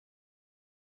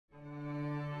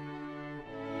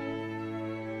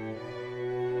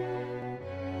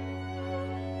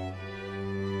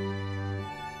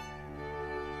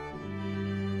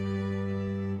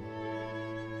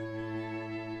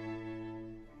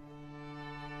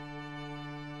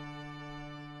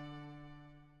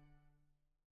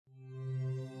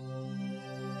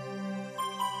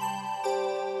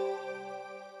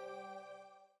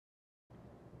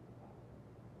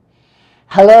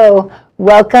Hello,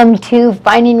 welcome to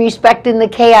Finding Respect in the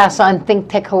Chaos on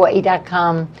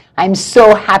ThinkTechHawaii.com. I'm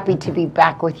so happy to be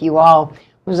back with you all.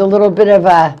 It was a little bit of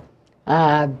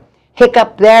a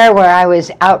hiccup there where I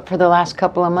was out for the last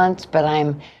couple of months, but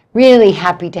I'm really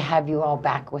happy to have you all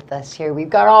back with us here. We've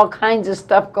got all kinds of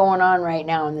stuff going on right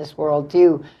now in this world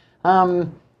too. A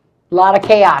lot of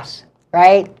chaos,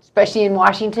 right? Especially in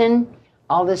Washington,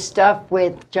 all this stuff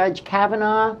with Judge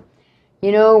Kavanaugh.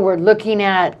 You know, we're looking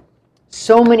at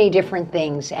so many different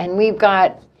things, and we've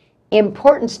got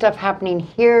important stuff happening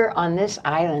here on this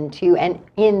island too, and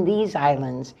in these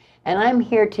islands. And I'm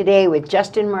here today with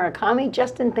Justin Murakami.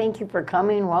 Justin, thank you for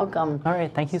coming. Welcome. All right,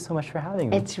 thank you so much for having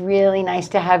me. It's really nice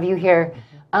to have you here.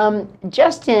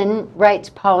 Justin writes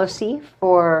policy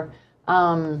for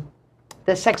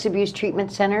the Sex Abuse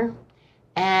Treatment Center,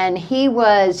 and he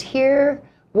was here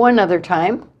one other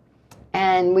time,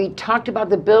 and we talked about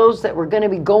the bills that were going to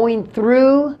be going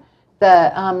through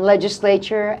the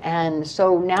legislature, and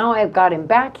so now I've got him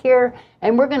back here,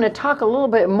 and we're going to talk a little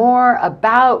bit more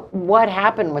about what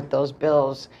happened with those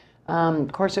bills.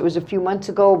 Of course, it was a few months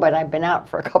ago, but I've been out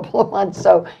for a couple of months,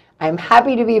 so I'm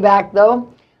happy to be back,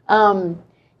 though.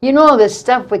 You know, this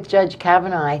stuff with Judge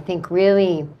Kavanaugh, I think,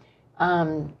 really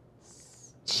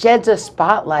sheds a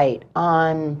spotlight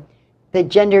on the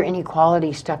gender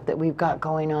inequality stuff that we've got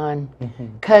going on.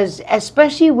 Because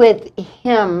especially with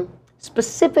him,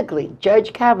 specifically,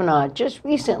 Judge Kavanaugh just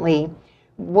recently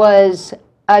was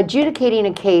adjudicating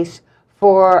a case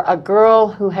for a girl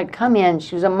who had come in.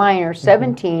 She was a minor,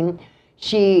 17.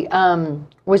 She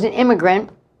was an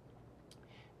immigrant,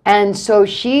 and so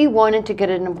she wanted to get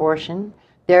an abortion.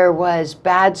 There was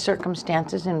bad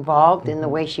circumstances involved in the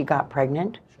way she got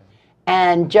pregnant.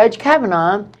 And Judge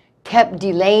Kavanaugh kept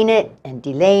delaying it and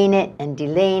delaying it and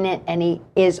delaying it, and he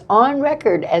is on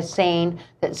record as saying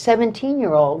that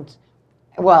 17-year-olds,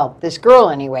 well, this girl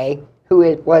anyway,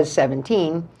 who was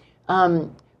 17,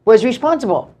 was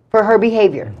responsible for her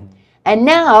behavior. And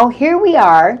now, here we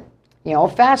are, you know,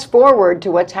 fast forward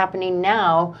to what's happening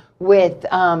now with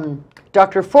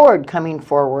Dr. Ford coming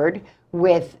forward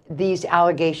with these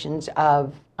allegations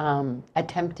of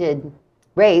attempted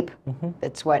rape.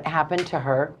 That's what happened to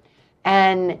her.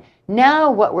 And now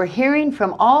what we're hearing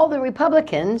from all the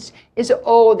Republicans is,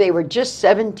 oh, they were just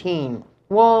 17.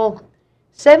 Well,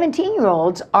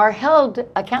 17-year-olds are held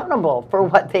accountable for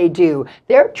what they do.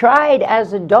 They're tried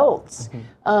as adults.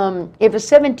 If a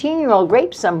 17-year-old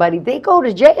rapes somebody, they go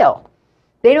to jail.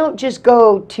 They don't just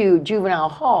go to juvenile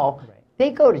hall. They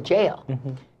go to jail.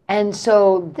 And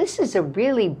so this is a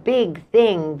really big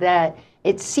thing that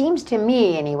it seems to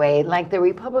me, anyway, like the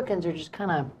Republicans are just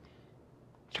kind of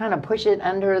trying to push it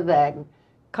under the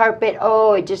carpet.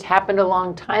 Oh, it just happened a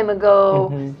long time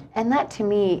ago. And that, to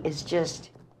me, is just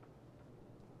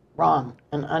wrong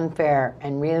and unfair,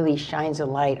 and really shines a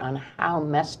light on how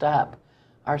messed up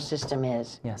our system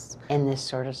is in this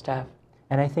sort of stuff.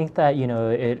 And I think that, you know,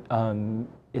 it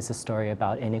is a story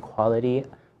about inequality,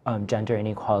 gender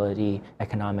inequality,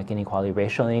 economic inequality,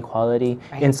 racial inequality,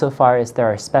 insofar as there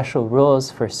are special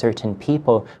rules for certain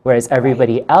people, whereas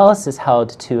everybody else is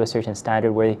held to a certain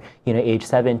standard where, you know, age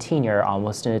 17, you're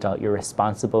almost an adult, you're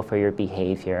responsible for your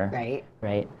behavior.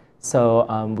 Right? So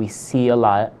we see a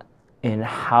lot in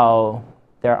how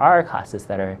there are classes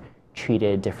that are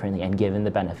treated differently and given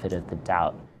the benefit of the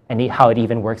doubt, and how it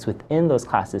even works within those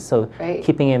classes. So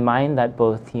keeping in mind that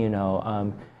both, you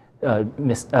know,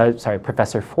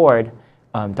 Professor Ford,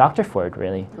 Dr. Ford,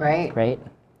 really, right,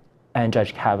 and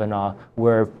Judge Kavanaugh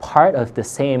were part of the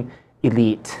same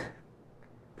elite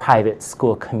private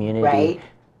school community,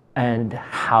 and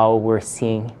how we're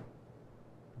seeing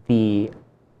the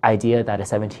idea that a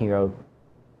 17-year-old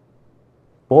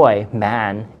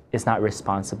man is not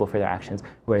responsible for their actions,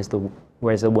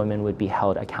 whereas a woman would be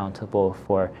held accountable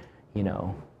for, you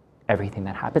know, everything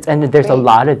that happens. And there's a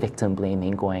lot of victim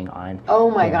blaming going on.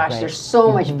 Oh my gosh, there's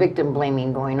so much victim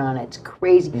blaming going on. It's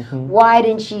crazy. Why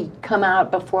didn't she come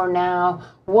out before now?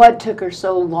 What took her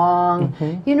so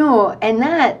long? You know, and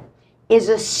that is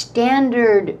a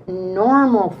standard,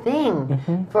 normal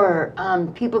thing for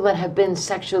people that have been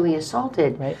sexually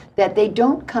assaulted, that they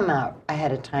don't come out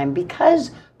ahead of time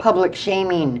because public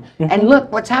shaming. And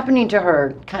look, what's happening to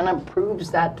her kind of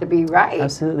proves that to be right.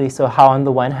 Absolutely. So how on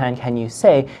the one hand can you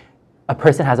say a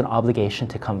person has an obligation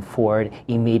to come forward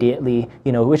immediately,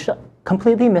 you know, which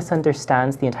completely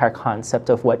misunderstands the entire concept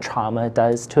of what trauma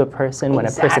does to a person when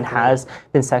a person has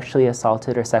been sexually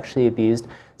assaulted or sexually abused.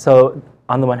 So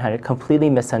on the one hand, it completely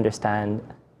misunderstands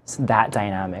that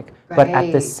dynamic. But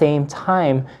at the same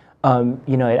time,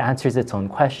 you know, it answers its own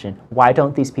question. Why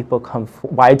don't these people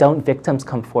why don't victims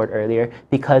come forward earlier?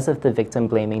 Because of the victim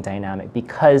blaming dynamic,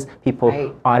 because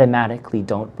people automatically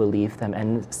don't believe them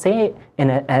and say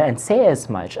as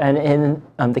much. And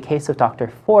in the case of Dr.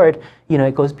 Ford, you know,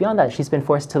 it goes beyond that. She's been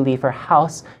forced to leave her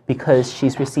house because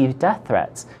she's received death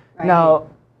threats. Now,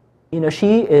 you know,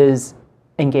 she is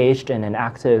engaged in an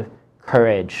act of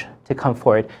courage to come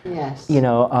forward. Yes. You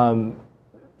know,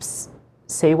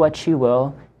 say what she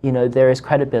will. You know, there is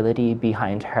credibility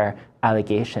behind her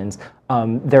allegations.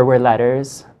 There were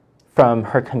letters from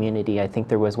her community. I think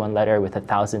there was one letter with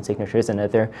 1,000 signatures,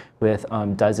 another with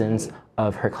dozens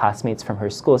of her classmates from her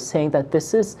school saying that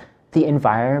this is the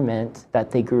environment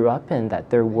that they grew up in, that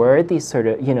there were these sort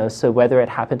of, you know, so whether it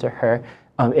happened to her,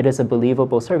 it is a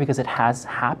believable story because it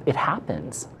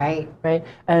happens. Right. Right.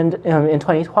 And in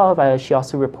 2012, she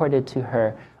also reported to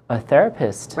her a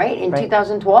therapist. Right, in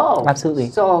 2012. Absolutely.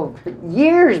 So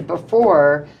years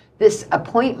before this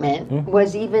appointment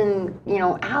was even, you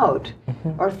know, out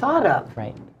or thought of.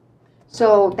 Right.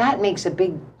 So that makes a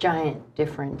big, giant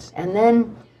difference. And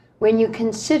then when you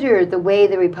consider the way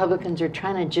the Republicans are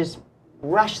trying to just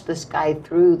rush this guy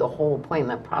through the whole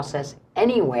appointment process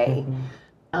anyway,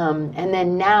 and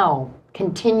then now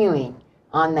continuing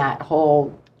on that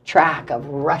whole track of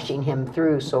rushing him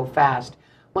through so fast,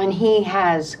 when he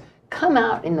has come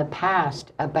out in the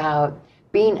past about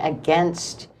being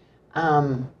against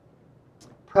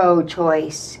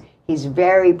pro-choice. He's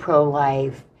very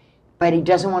pro-life, but he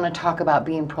doesn't want to talk about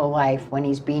being pro-life when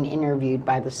he's being interviewed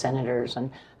by the senators.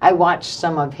 And I watched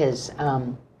some of his,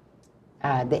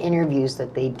 the interviews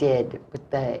that they did with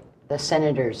the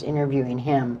senators interviewing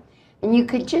him. And you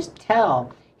could just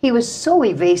tell he was so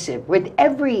evasive with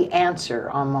every answer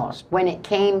almost when it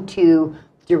came to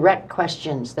direct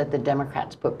questions that the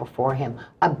Democrats put before him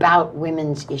about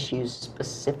women's issues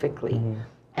specifically.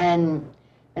 And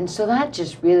so that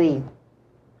just really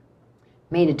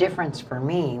made a difference for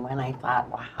me when I thought,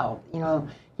 wow, you know,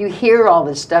 you hear all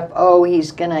this stuff, oh,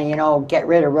 he's gonna, you know, get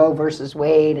rid of Roe versus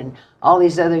Wade and all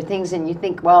these other things, and you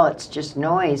think, well, it's just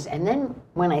noise. And then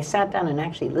when I sat down and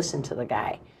actually listened to the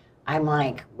guy, I'm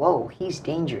like, whoa, he's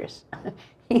dangerous.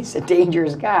 He's a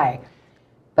dangerous guy.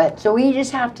 But so we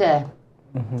just have to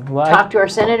talk to our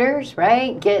senators,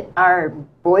 right? Get our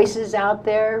voices out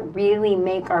there, really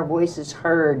make our voices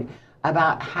heard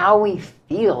about how we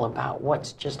feel about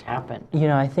what's just happened. You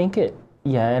know, I think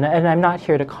and I'm not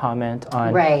here to comment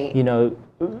on, you know,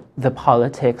 the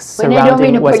politics surrounding what's happening. I don't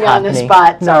mean to put you on the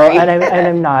spot, sorry. No, and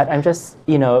I'm not. I'm just,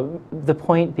 you know, the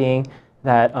point being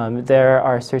that there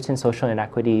are certain social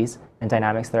inequities and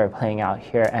dynamics that are playing out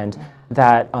here, and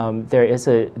that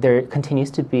there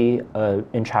continues to be an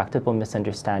intractable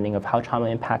misunderstanding of how trauma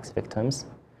impacts victims,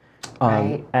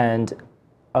 and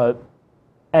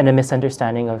a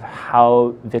misunderstanding of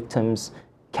how victims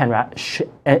can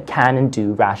and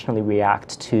do rationally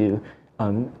react to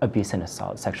abuse and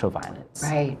assault, sexual violence.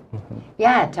 Right.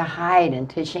 Yeah, to hide and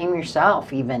to shame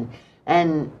yourself even,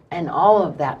 and all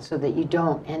of that, so that you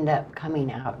don't end up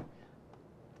coming out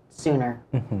sooner,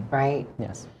 right?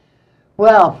 Yes.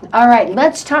 Well, all right,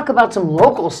 let's talk about some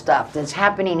local stuff that's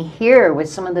happening here with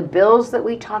some of the bills that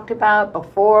we talked about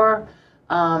before.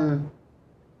 Of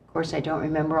course, I don't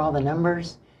remember all the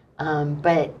numbers,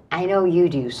 but I know you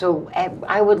do. So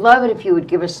I would love it if you would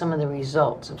give us some of the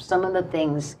results of some of the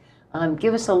things.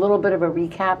 Give us a little bit of a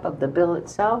recap of the bill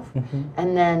itself,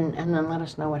 and then let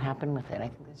us know what happened with it. I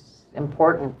think this is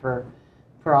important for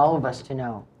all of us to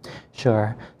know.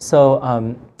 Sure.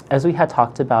 So as we had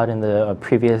talked about in the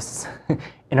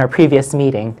in our previous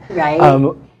meeting,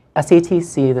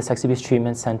 SATC, the Sex Abuse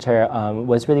Treatment Center,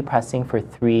 was really pressing for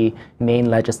 3 main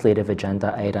legislative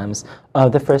agenda items.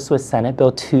 The first was Senate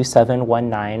Bill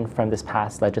 2719 from this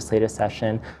past legislative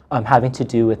session, having to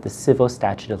do with the civil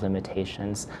statute of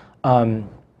limitations.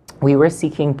 We were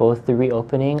seeking both the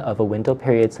reopening of a window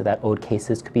period so that old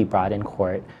cases could be brought in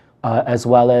court, as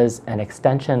well as an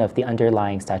extension of the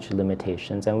underlying statute of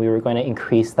limitations. And we were going to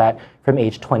increase that from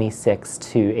age 26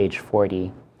 to age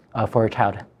 40 for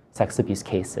child sex abuse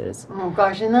cases. Oh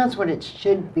gosh, and that's what it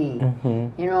should be.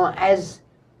 You know, as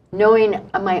knowing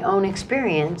my own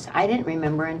experience, I didn't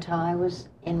remember until I was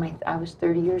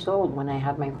 30 years old when I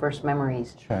had my first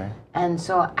memories. Sure. And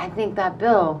so I think that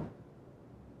bill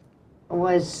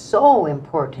was so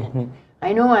important.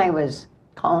 I know I was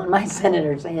calling my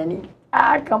senator saying,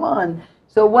 come on.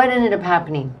 So what ended up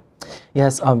happening?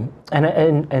 Yes,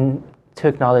 and to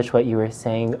acknowledge what you were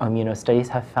saying, you know, studies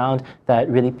have found that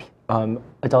really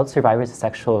adult survivors of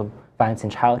sexual violence in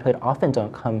childhood often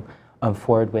don't come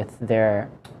forward with their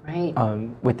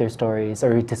stories,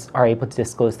 or are able to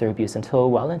disclose their abuse until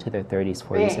well into their 30s,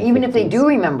 40s, and even 50s. if they do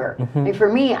remember. Like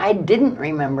for me, I didn't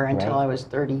remember until I was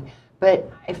 30.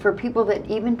 But for people that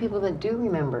do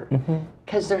remember,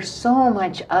 because there's so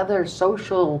much other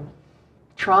social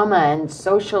trauma and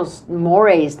social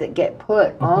mores that get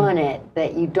put on it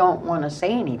that you don't want to say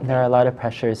anything. There are a lot of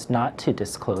pressures not to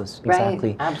disclose. Exactly.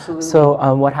 Right, absolutely.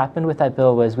 So what happened with that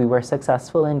bill was we were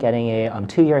successful in getting a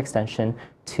 2-year extension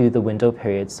to the window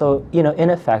period. So, you know, in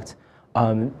effect,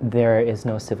 there is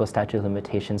no civil statute of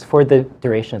limitations for the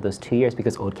duration of those 2 years,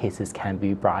 because old cases can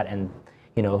be brought, and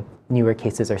you know, newer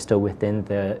cases are still within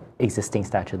the existing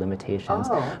statute of limitations.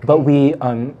 Oh, okay. But we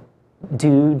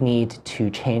do need to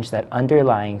change that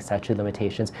underlying statute of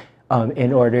limitations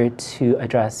in order to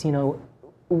address, you know,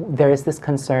 there is this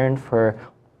concern for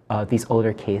these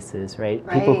older cases, right?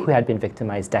 People who had been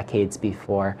victimized decades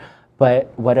before.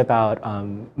 But what about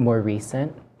more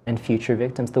recent and future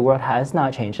victims? The world has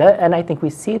not changed. And I think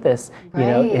we see this, you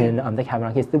know, in the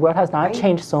Kapiolani case. The world has not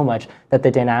changed so much that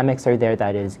the dynamics are there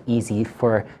that is easy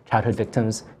for childhood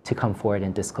victims to come forward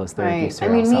and disclose their abuse or I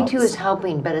mean, assaults. Me Too is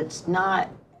helping, but it's not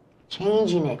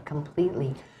changing it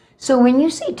completely. So when you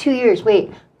say 2 years, wait,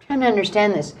 I'm trying to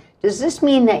understand this. Does this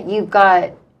mean that you've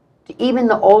got, even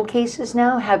the old cases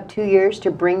now have 2 years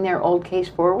to bring their old case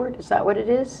forward? Is that what it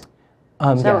is?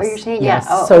 Is that what you're saying? Yes.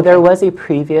 Yeah. Oh, so there was a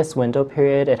previous window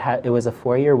period. It was a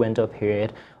 4-year window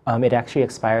period. It actually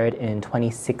expired in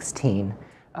 2016.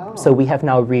 Oh. So we have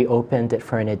now reopened it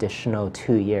for an additional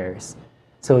 2 years.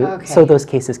 So those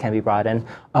cases can be brought in.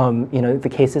 You know, the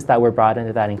cases that were brought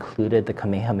into that included the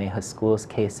Kamehameha Schools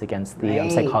case against the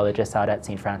psychologist out at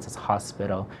St. Francis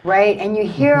Hospital. Right, and you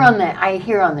hear I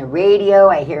hear on the radio,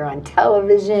 I hear on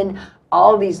television,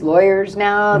 all these lawyers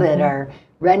now that are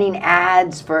running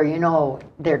ads for, you know,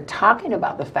 they're talking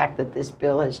about the fact that this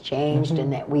bill has changed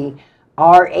and that we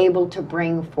are able to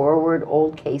bring forward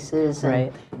old cases,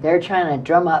 and they're trying to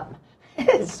drum up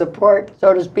support,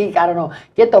 so to speak. I don't know,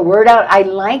 get the word out. I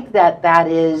like that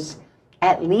is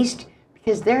at least,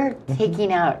 because they're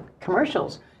taking out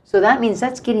commercials. So that means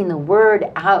that's getting the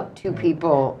word out to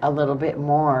people a little bit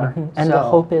more. And the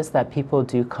hope is that people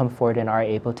do come forward and are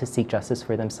able to seek justice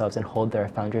for themselves and hold their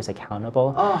founders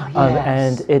accountable. Oh, yes.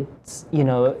 And it's, you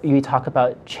know, you talk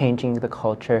about changing the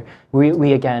culture.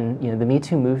 We again, you know, the Me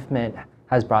Too movement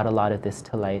has brought a lot of this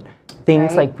to light.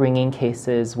 Things like bringing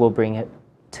cases will bring it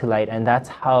to light, and that's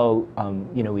how,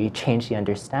 you know, we change the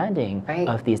understanding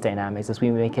of these dynamics as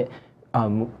we make it,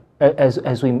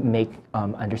 as we make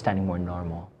understanding more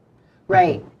normal.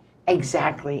 Right,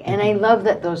 exactly. And I love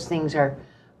that those things are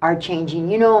changing.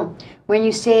 You know, when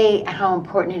you say how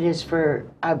important it is for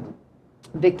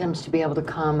victims to be able to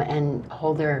come and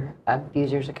hold their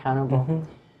abusers accountable,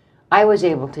 I was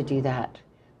able to do that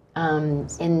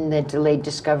in the delayed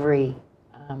discovery,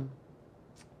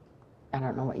 I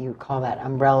don't know what you would call that,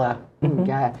 umbrella.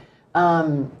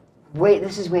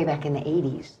 This is way back in the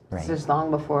 80s. This is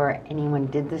long before anyone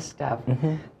did this stuff.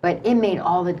 But it made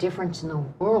all the difference in the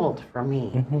world for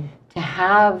me to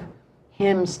have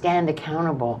him stand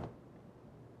accountable,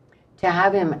 to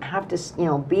have him have to, you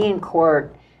know, be in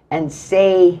court and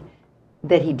say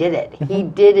that he did it. He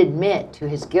did admit to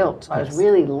his guilt. So I was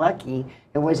really lucky.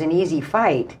 It was an easy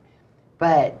fight,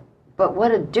 but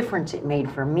what a difference it made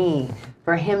for me,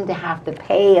 for him to have to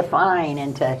pay a fine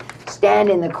and to stand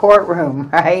in the courtroom,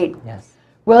 right? Yes.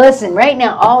 Well, listen, right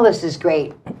now, all this is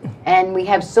great, and we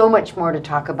have so much more to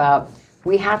talk about.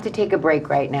 We have to take a break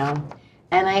right now,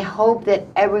 and I hope that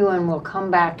everyone will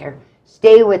come back or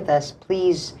stay with us,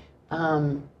 please.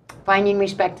 Finding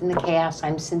Respect in the Chaos.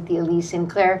 I'm Cynthia Lee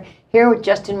Sinclair, here with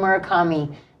Justin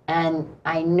Murakami, and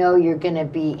I know you're going to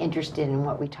be interested in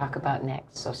what we talk about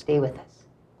next, so stay with us.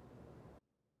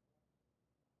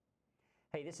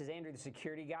 Hey, this is Andrew, the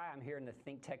security guy. I'm here in the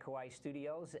ThinkTech Hawaii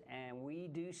studios, and we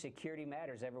do Security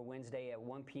Matters every Wednesday at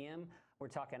 1 p.m. We're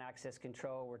talking access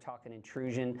control, we're talking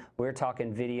intrusion, we're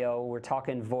talking video, we're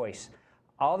talking voice.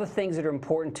 All the things that are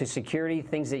important to security,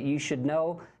 things that you should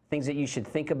know, things that you should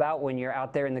think about when you're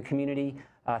out there in the community,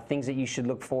 things that you should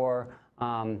look for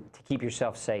to keep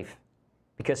yourself safe,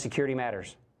 because security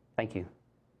matters. Thank you.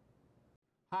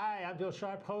 Hi, I'm Bill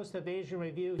Sharp, host of Asian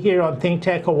Review here on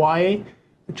ThinkTech Hawaii.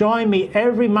 Join me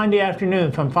every Monday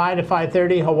afternoon from 5 to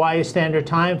 5:30 Hawaii Standard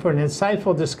Time for an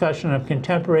insightful discussion of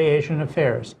contemporary Asian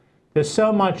affairs. There's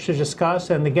so much to discuss,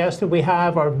 and the guests that we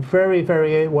have are very,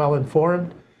 very well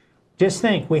informed. Just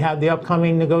think, we have the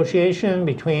upcoming negotiation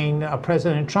between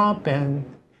President Trump and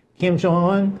Kim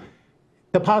Jong-un,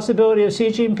 the possibility of Xi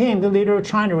Jinping, the leader of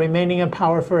China, remaining in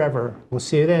power forever. We'll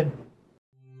see you then.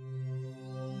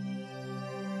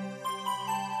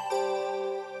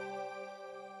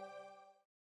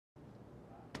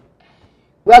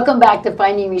 Welcome back to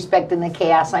Finding Respect in the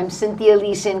Chaos. I'm Cynthia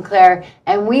Lee Sinclair,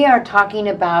 and we are talking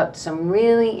about some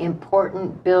really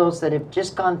important bills that have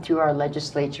just gone through our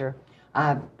legislature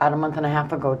about a month and a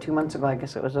half ago, 2 months ago, I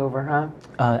guess it was over, huh?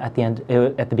 At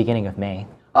the beginning of May.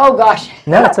 Oh, gosh.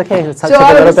 No, it's okay. It's so took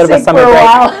a little bit of a summer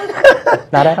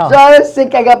break. Not at all. So I was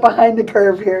sick. I got behind the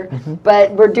curve here.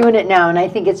 But we're doing it now, and I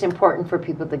think it's important for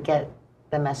people to get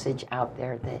the message out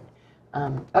there that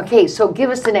okay, so give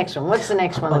us the next one. What's the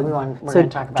next one that we're going to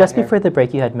talk about? Just before the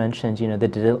break, you had mentioned,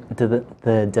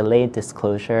 the delayed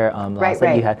disclosure laws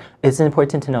that you had. It's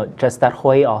important to note just that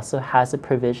Hawaii also has a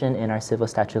provision in our civil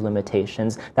statute of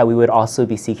limitations that we would also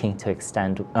be seeking to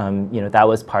extend. That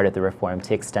was part of the reform,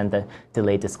 to extend the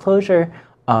delayed disclosure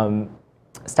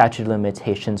statute of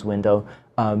limitations window.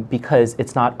 Because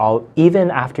it's not all,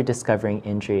 even after discovering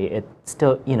injury, it's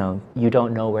still, you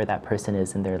don't know where that person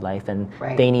is in their life, and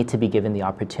they need to be given the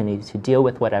opportunity to deal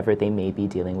with whatever they may be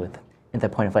dealing with at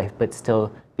that point of life, but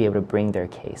still be able to bring their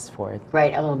case forward.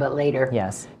 Right, a little bit later.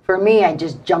 Yes. For me, I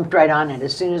just jumped right on it.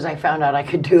 As soon as I found out I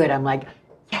could do it, I'm like,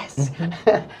 yes.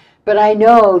 But I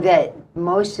know that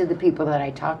most of the people that I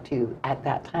talked to at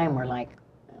that time were like,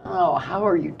 oh, how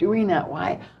are you doing that?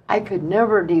 Why? I could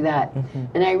never do that.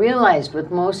 And I realized with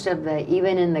most of the,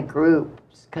 even in the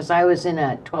groups, because I was in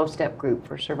a 12-step group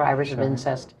for survivors of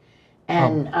incest,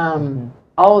 and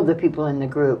all of the people in the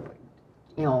group,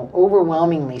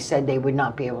 overwhelmingly said they would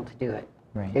not be able to do it.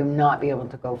 They would not be able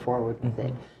to go forward with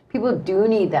it. People do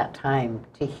need that time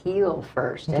to heal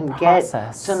first and get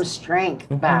some strength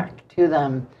back to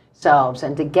themselves,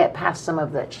 and to get past some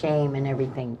of that shame and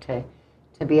everything to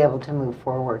be able to move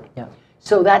forward. Yeah.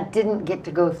 So that didn't get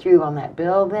to go through on that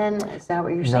bill then? Is that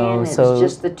what you're saying? No, it's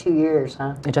just the 2 years,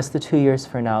 huh? Just the 2 years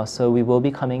for now. So we will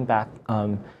be coming back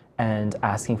and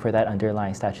asking for that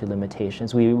underlying statute of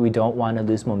limitations. We don't want to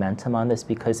lose momentum on this,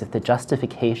 because if the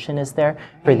justification is there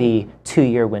for the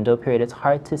 2-year window period, it's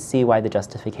hard to see why the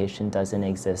justification doesn't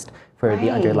exist for the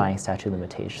underlying statute of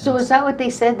limitations. So is that what they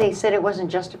said? They said it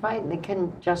wasn't justified? They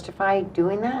couldn't justify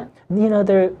doing that?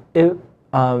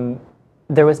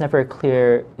 There was never a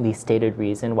clearly stated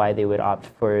reason why they would opt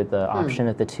for the option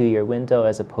of the 2-year window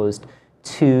as opposed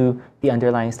to the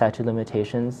underlying statute of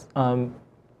limitations.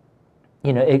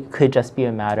 It could just be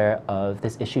a matter of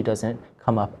this issue doesn't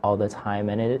come up all the time,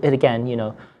 and it again,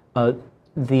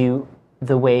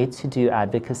 the way to do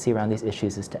advocacy around these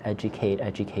issues is to educate,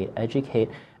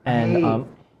 and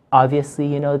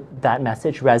obviously, that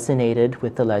message resonated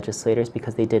with the legislators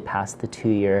because they did pass the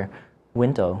 2-year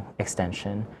window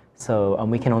extension. So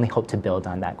we can only hope to build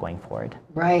on that going forward.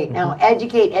 Right. Now,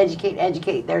 educate.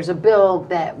 There's a bill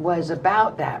that was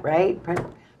about that, right?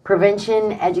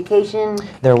 Prevention, education.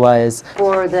 There was.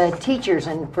 For the teachers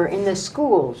and for in the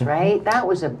schools, right? That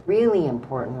was a really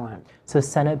important one. So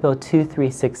Senate Bill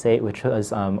 2368, which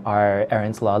was our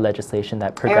Erin's Law legislation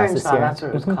that progressed this year. That's what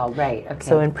it was called, right. Okay.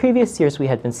 So in previous years, we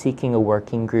had been seeking a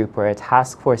working group or a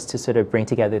task force to sort of bring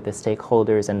together the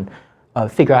stakeholders and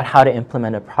figure out how to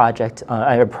implement a project,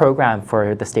 a program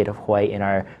for the state of Hawaii in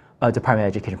our Department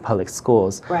of Education public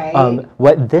schools. Right.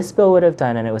 What this bill would have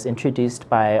done, and it was introduced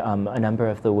by a number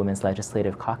of the Women's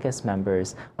Legislative Caucus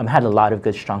members, had a lot of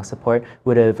good, strong support,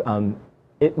 would have,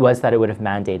 it would have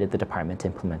mandated the department to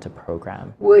implement a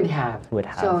program. Would have.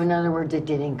 So in other words, it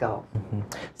didn't go.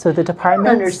 So the department.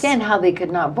 I don't understand how they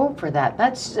could not vote for that.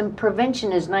 That's,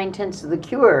 prevention is 9/10 of the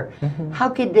cure. How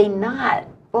could they not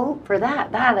vote for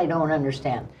that? That I don't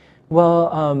understand. Well,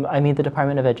 the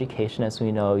Department of Education, as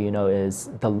we know, is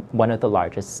one of the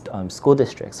largest school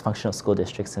districts, functional school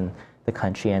districts in the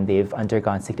country, and they've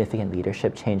undergone significant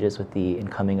leadership changes with the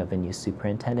incoming of a new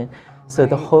superintendent. So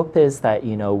the hope is that,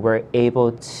 we're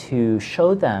able to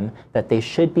show them that they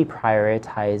should be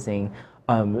prioritizing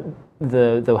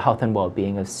the health and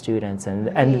well-being of students,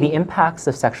 and the impacts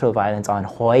of sexual violence on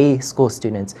Hawaii school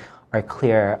students are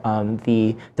clear.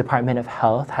 The Department of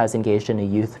Health has engaged in a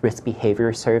youth risk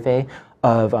behavior survey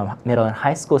of middle and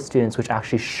high school students, which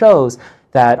actually shows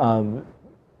that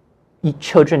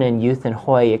children and youth in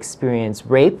Hawaii experience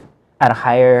rape at a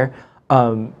higher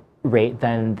rate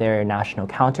than their national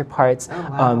counterparts.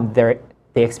 Oh, wow.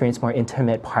 They experience more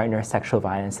intimate partner sexual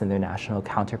violence than their national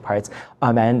counterparts,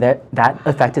 and that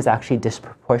effect is actually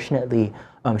disproportionately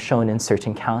shown in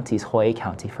certain counties. Hawaii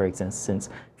County, for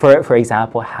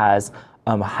example, has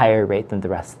a higher rate than the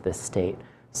rest of the state.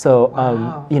 So,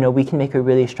 wow. We can make a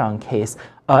really strong case.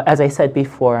 As I said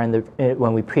before,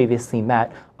 when we previously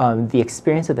met, the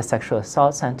experience of the sexual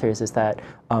assault centers is that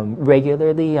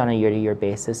regularly, on a year-to-year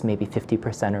basis, maybe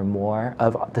 50% or more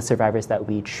of the survivors that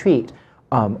we treat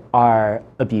are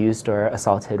abused or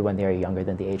assaulted when they are younger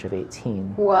than the age of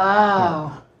 18.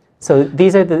 Wow. Yeah. So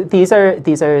these are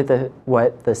the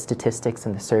what the statistics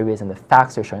and the surveys and the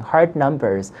facts are showing, hard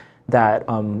numbers that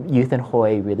youth in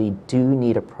Hawaii really do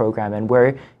need a program, and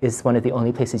where is one of the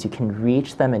only places you can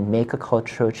reach them and make a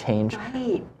cultural change,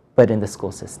 right, but in the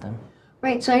school system.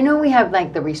 Right, so I know we have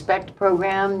like the Respect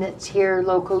program that's here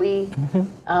locally,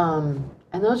 and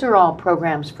those are all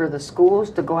programs for the schools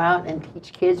to go out and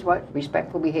teach kids what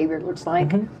respectful behavior looks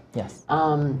like. Yes.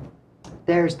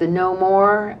 There's the No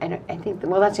More, and I think,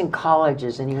 well, that's in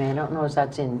colleges anyway. I don't know if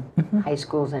that's in high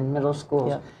schools and middle schools.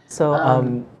 Yeah.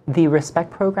 So the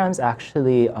Respect program is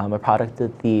actually a product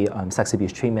of the Sex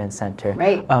Abuse Treatment Center.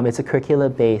 Right. It's a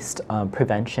curricula-based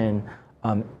prevention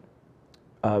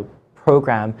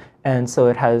program, and so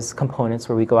it has components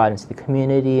where we go out into the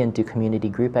community and do community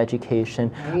group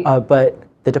education. Right. But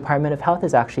the Department of Health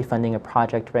is actually funding a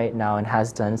project right now and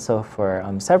has done so for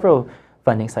several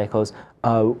funding cycles,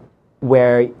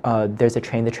 where there's a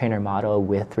train-the-trainer model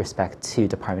with respect to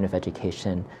Department of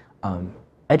Education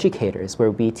educators,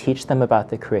 where we teach them about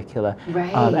the curricula,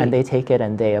 right, and they take it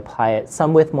and they apply it,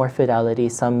 some with more fidelity,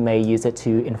 some may use it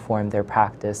to inform their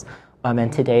practice.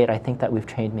 And to date, I think that we've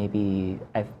trained maybe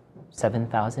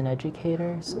 7,000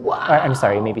 educators. Wow. Or, I'm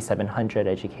sorry, maybe 700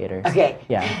 educators. Okay.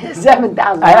 Yeah.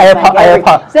 7,000.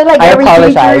 Is that like every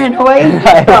teacher in Hawaii?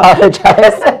 I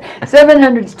apologize.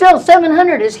 700. Still,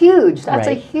 700 is huge. That's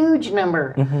right, a huge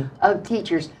number of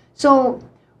teachers. So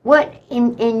what,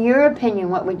 in your opinion,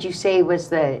 what would you say was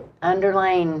the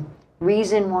underlying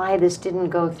reason why this didn't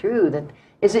go through?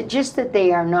 Is it just that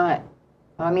they are not,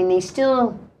 I mean, they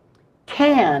still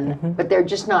can, but they're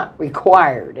just not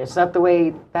required? Is that the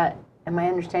way that, am I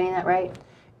understanding that right?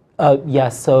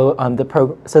 Yes, so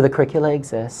the curricula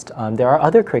exist. There are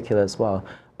other curricula as well.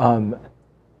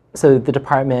 So the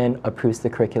department approves the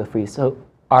curricula for you. So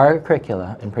our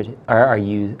curricula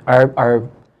are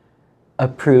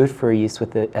approved for use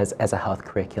with it as a health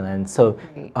curriculum. So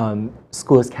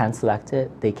schools can select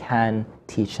it. They can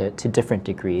teach it to different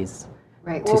degrees.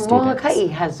 Right. Well, Molokai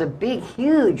has a big,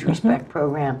 huge respect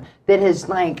program that has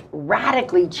like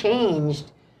radically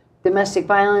changed domestic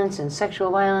violence and sexual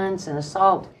violence and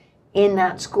assault in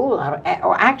that school, or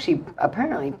actually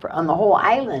apparently on the whole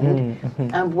island.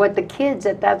 What the kids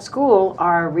at that school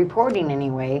are reporting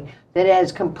anyway, that it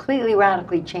has completely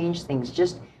radically changed things.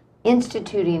 Just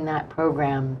instituting that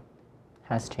program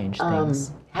has changed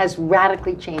things. Has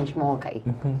radically changed Molokai,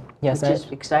 yes, which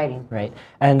is exciting. Right,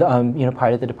 and you know,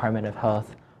 part of the Department of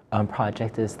Health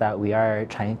project is that we are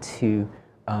trying to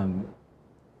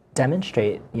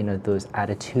demonstrate, you know, those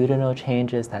attitudinal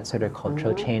changes, that sort of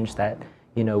cultural change that,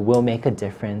 you know, will make a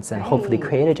difference and hopefully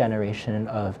create a generation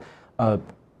of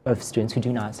students who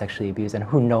do not sexually abuse and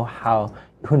who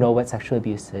know what sexual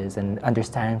abuse is and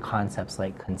understand concepts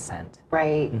like consent.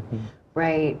 Right,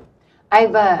 right. I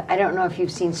don't know if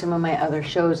you've seen some of my other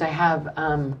shows. I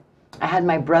had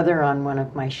my brother on one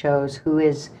of my shows, who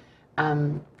is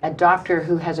a doctor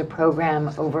who has a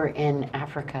program over in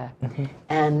Africa,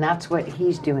 and that's what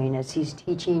he's doing, is he's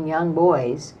teaching young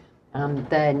boys.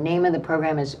 The name of the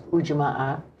program is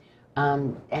Ujamaa,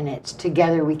 and it's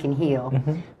Together We Can Heal.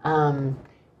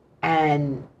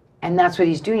 And that's what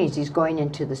he's doing, is he's going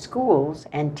into the schools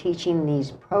and teaching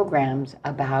these programs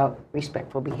about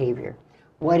respectful behavior,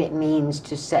 what it means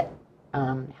to set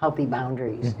healthy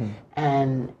boundaries,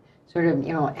 and sort of,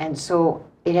 you know, and so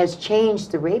it has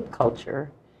changed the rape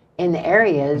culture in the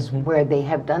areas where they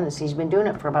have done this. He's been doing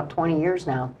it for about 20 years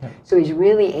now. So he's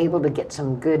really able to get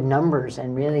some good numbers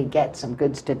and really get some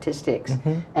good statistics.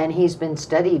 And he's been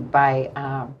studied by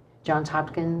Johns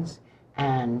Hopkins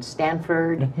and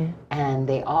Stanford, and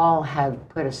they all have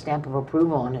put a stamp of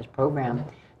approval on his program.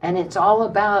 And it's all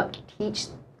about teach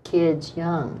kids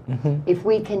young. If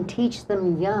we can teach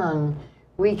them young,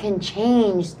 we can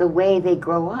change the way they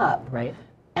grow up. Right.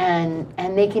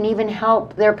 And they can even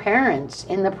help their parents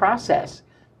in the process.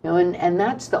 You know, and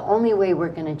that's the only way we're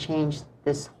going to change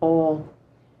this whole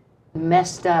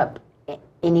messed up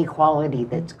inequality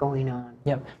that's going on.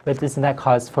 Yep, but isn't that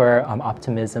cause for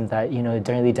optimism that, you know, it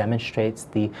really demonstrates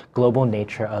the global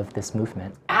nature of this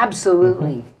movement?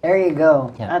 Absolutely. There you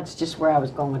go. Yeah. That's just where I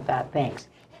was going with that. Thanks.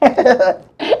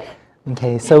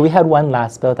 Okay, so we had one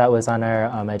last bill that was on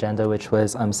our agenda, which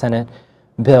was Senate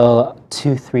Bill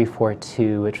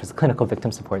 2342, which was clinical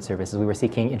victim support services. We were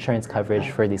seeking insurance coverage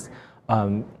for these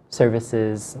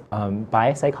services by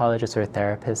a psychologist or a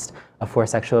therapist for a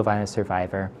sexual violence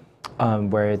survivor,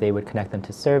 where they would connect them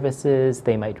to services.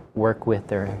 They might work with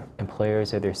their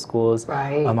employers or their schools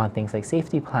on things like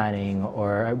safety planning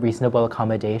or reasonable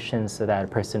accommodations so that a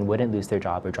person wouldn't lose their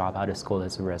job or drop out of school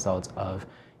as a result of,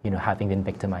 having been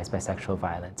victimized by sexual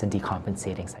violence and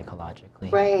decompensating psychologically.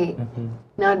 Right.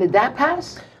 Now, did that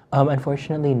pass?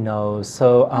 Unfortunately, no.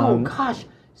 So. Oh gosh.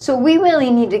 So we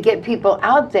really need to get people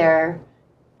out there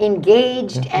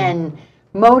engaged and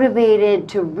motivated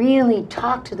to really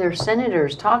talk to their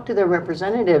senators, talk to their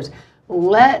representatives,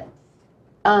 let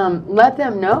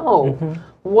them know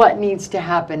what needs to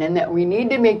happen and that we need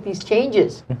to make these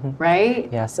changes, right?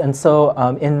 Yes, and so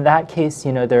in that case,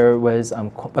 there was a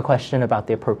question about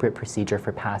the appropriate procedure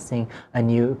for passing a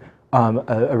new,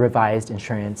 a revised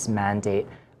insurance mandate.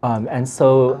 And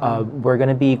so we're going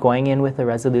to be going in with a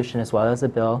resolution as well as a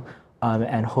bill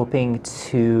and hoping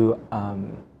to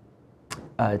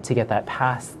get that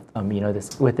passed,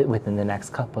 within the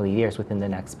next couple of years, within the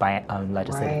next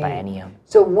legislative biennium.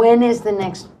 So when is the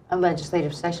next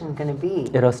legislative session going to be?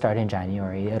 It'll start in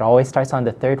January. It always starts on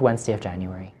the third Wednesday of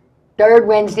January. Third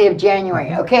Wednesday of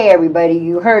January. Okay, everybody,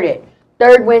 you heard it.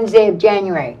 Third Wednesday of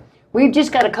January. We've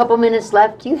just got a couple minutes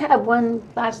left. Do you have one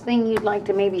last thing you'd like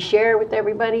to maybe share with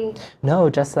everybody? No,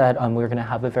 just that we're going to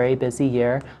have a very busy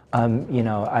year.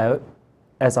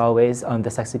 As always, the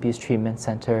Sex Abuse Treatment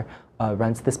Center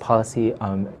runs this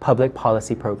public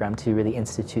policy program to really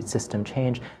institute system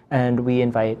change, and we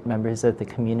invite members of the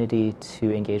community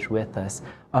to engage with us.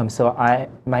 So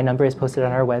my number is posted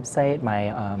on our website.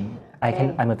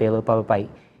 I'm available by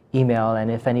email,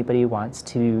 and if anybody wants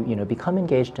to become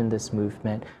engaged in this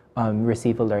movement,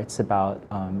 receive alerts about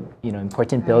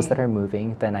important bills that are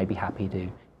moving, then I'd be happy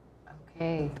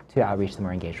to outreach them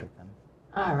or engage with them.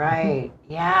 All right.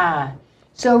 Yeah.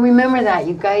 So remember that,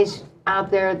 you guys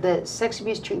out there, the Sex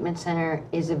Abuse Treatment Center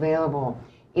is available.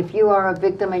 If you are a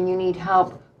victim and you need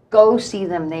help, go see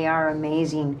them. They are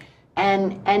amazing.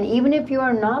 And even if you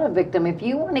are not a victim, if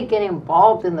you want to get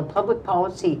involved in the public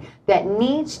policy that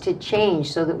needs to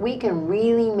change so that we can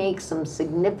really make some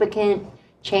significant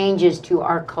changes to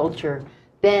our culture,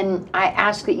 then I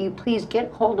ask that you please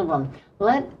get hold of them.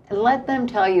 Let them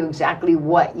tell you exactly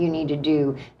what you need to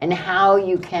do and how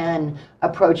you can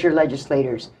approach your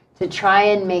legislators to try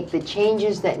and make the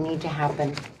changes that need to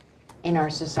happen in our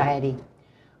society.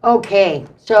 Okay,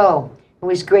 so it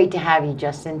was great to have you,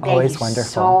 Justin. Thank you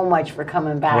so much for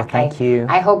coming back. Well, thank you.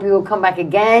 I hope you will come back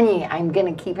again. I'm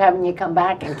going to keep having you come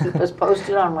back and keep us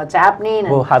posted on what's happening.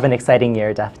 We'll have an exciting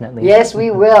year, definitely. Yes, we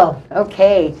will.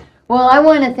 Okay. Well, I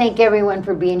want to thank everyone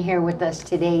for being here with us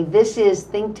today. This is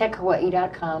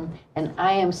ThinkTechHawaii.com, and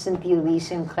I am Cynthia Lee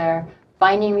Sinclair.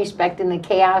 Finding Respect in the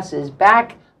Chaos is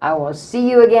back. I will see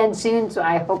you again soon, so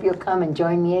I hope you'll come and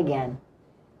join me again.